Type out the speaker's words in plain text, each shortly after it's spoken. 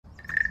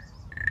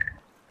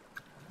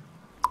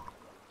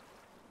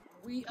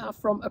We are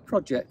from a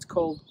project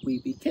called We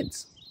Be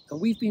Kids, and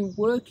we've been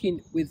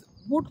working with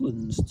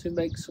woodlands to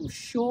make some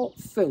short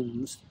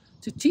films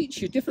to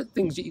teach you different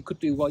things that you could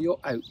do while you're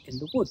out in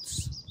the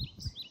woods.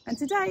 And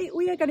today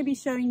we are going to be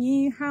showing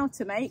you how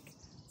to make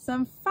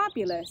some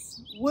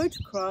fabulous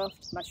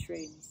woodcraft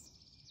mushrooms.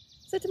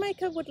 So to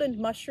make a woodland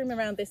mushroom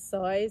around this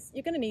size,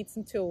 you're going to need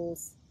some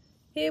tools.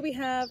 Here we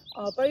have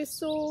our bow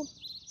saw,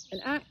 an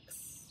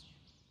axe,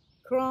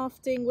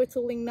 crafting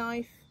whittling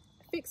knife,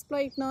 a fixed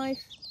blade knife,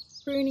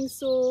 pruning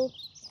saw,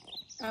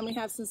 and we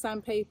have some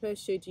sandpaper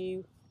should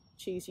you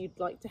choose you'd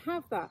like to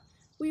have that.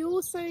 We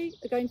also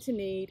are going to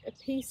need a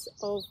piece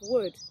of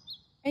wood.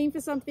 Aim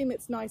for something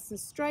that's nice and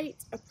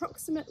straight,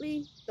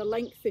 approximately the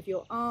length of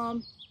your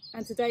arm,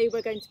 and today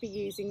we're going to be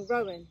using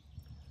rowan.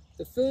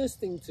 The first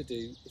thing to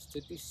do is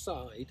to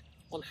decide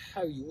on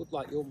how you would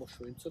like your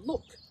mushroom to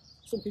look.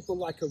 Some people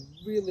like a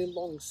really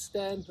long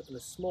stem and a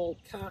small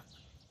cap,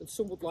 and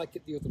some would like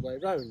it the other way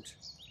around.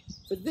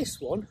 For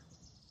this one,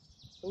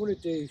 I want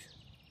to do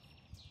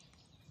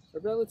a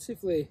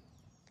relatively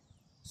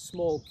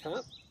small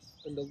cap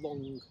and a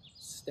long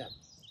stem.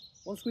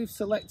 Once we've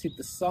selected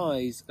the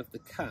size of the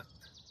cap,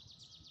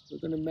 we're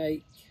going to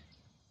make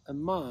a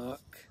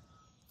mark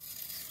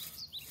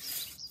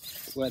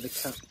where the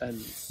cap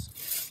ends.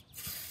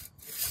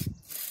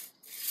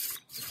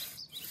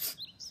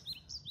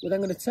 We're then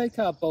going to take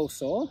our bow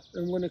saw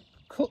and we're going to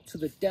cut to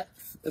the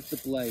depth of the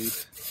blade.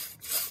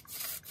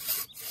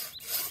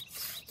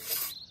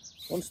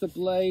 Once the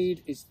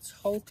blade is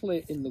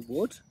totally in the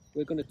wood,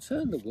 we're going to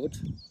turn the wood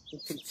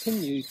and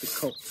continue to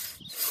cut.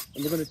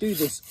 And we're going to do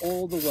this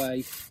all the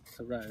way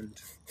around.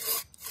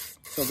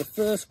 So the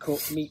first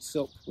cut meets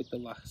up with the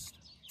last.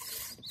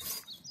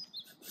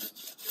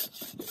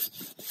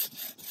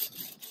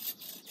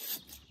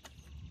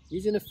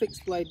 Using a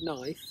fixed blade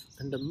knife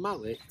and a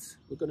mallet,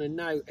 we're going to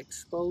now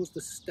expose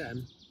the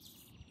stem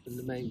and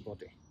the main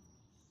body.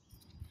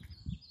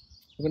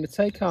 We're going to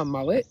take our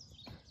mallet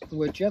and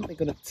we're gently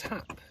going to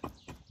tap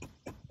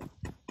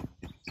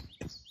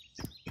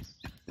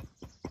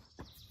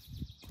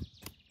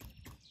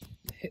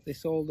hit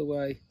this all the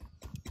way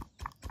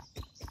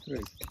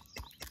through.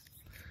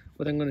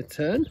 We're then going to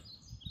turn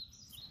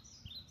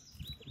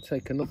and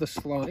take another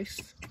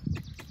slice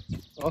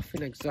off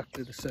in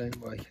exactly the same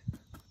way.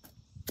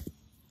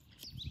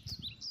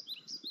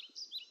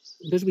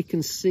 And as we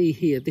can see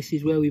here, this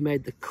is where we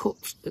made the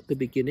cut at the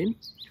beginning.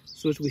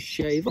 So as we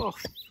shave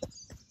off,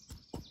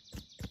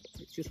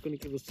 it's just going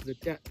to give us to the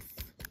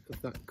depth of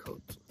that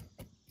cut.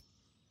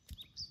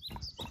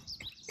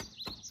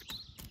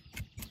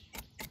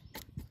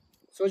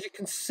 So as you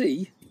can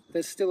see,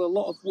 there's still a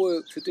lot of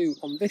work to do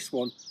on this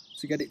one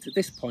to get it to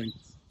this point.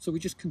 So we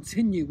just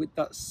continue with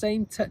that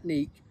same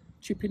technique,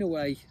 chipping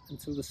away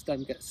until the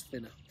stem gets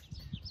thinner.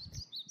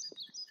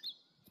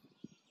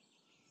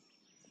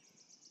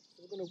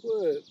 So we're going to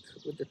work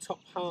with the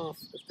top half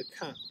of the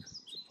cap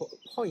to put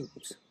a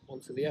point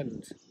onto the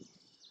end.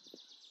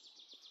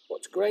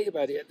 What's great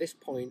about it at this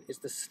point is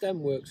the stem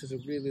works as a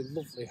really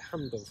lovely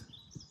handle.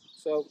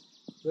 So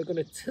we're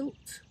going to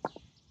tilt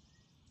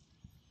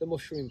the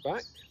mushroom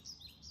back,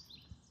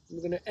 and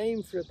we're going to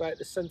aim for about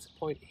the centre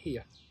point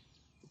here.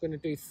 We're going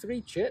to do 3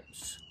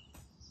 chips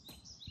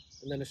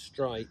and then a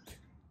strike.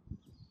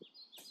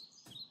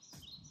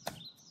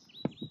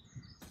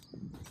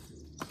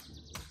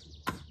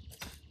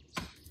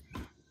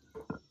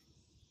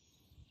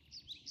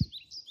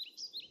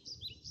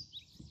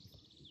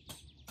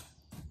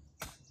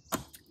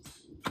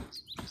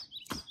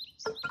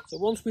 So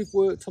once we've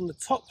worked on the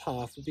top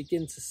half, we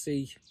begin to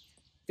see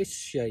this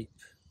shape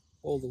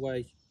all the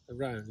way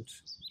around.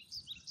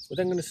 We're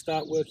then going to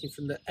start working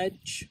from the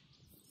edge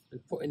and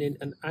putting in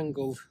an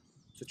angle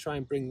to try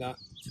and bring that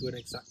to an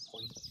exact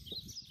point.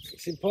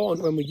 It's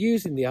important when we're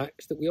using the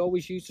axe that we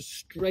always use a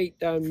straight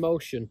down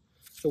motion,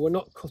 so we're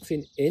not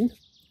cutting in,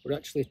 we're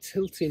actually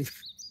tilting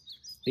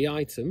the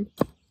item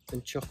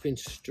and chopping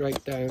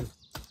straight down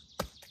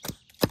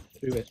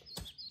through it.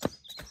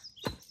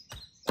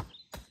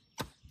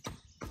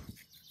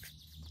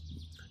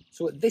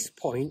 So at this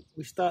point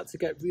we start to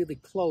get really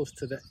close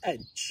to the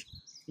edge,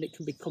 and it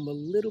can become a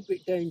little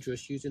bit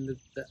dangerous using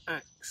the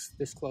axe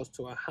this close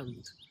to our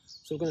hand.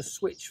 So we're going to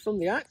switch from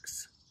the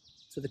axe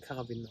to the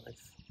carving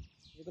knife.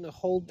 We're going to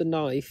hold the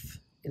knife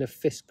in a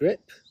fist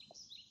grip.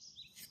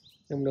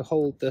 I'm going to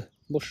hold the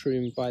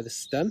mushroom by the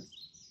stem,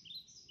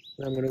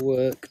 and I'm going to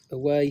work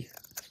away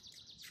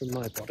from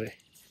my body.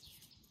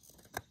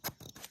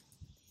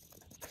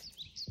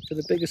 For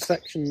the bigger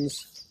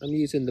sections, I'm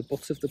using the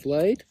butt of the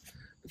blade.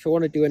 If I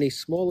want to do any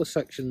smaller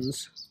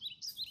sections,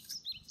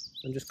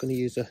 I'm just going to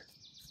use a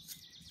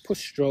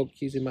push stroke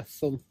using my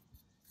thumb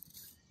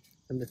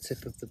and the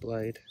tip of the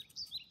blade.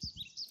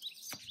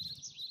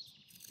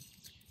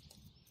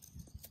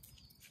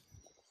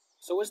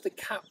 So as the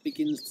cap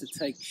begins to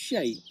take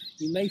shape,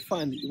 you may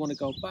find that you want to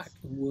go back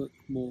and work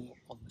more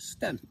on the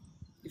stem.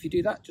 If you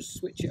do that, just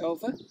switch it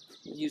over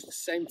and use the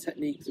same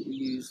technique that we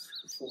used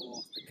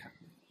for the cap.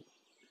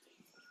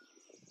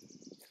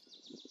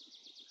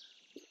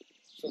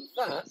 So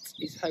that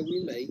is how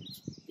we make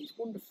these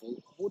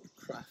wonderful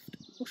woodcraft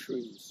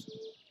mushrooms.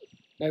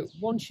 Now,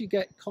 once you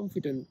get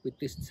confident with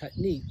this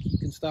technique, you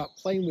can start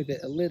playing with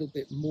it a little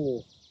bit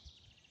more.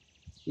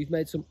 We've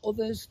made some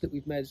others that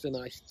we've made as a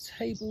nice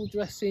table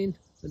dressing,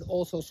 and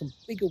also some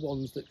bigger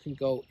ones that can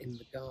go in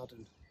the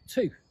garden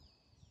too.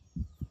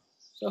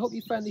 So I hope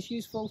you found this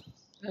useful,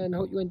 and I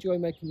hope you enjoy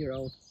making your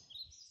own.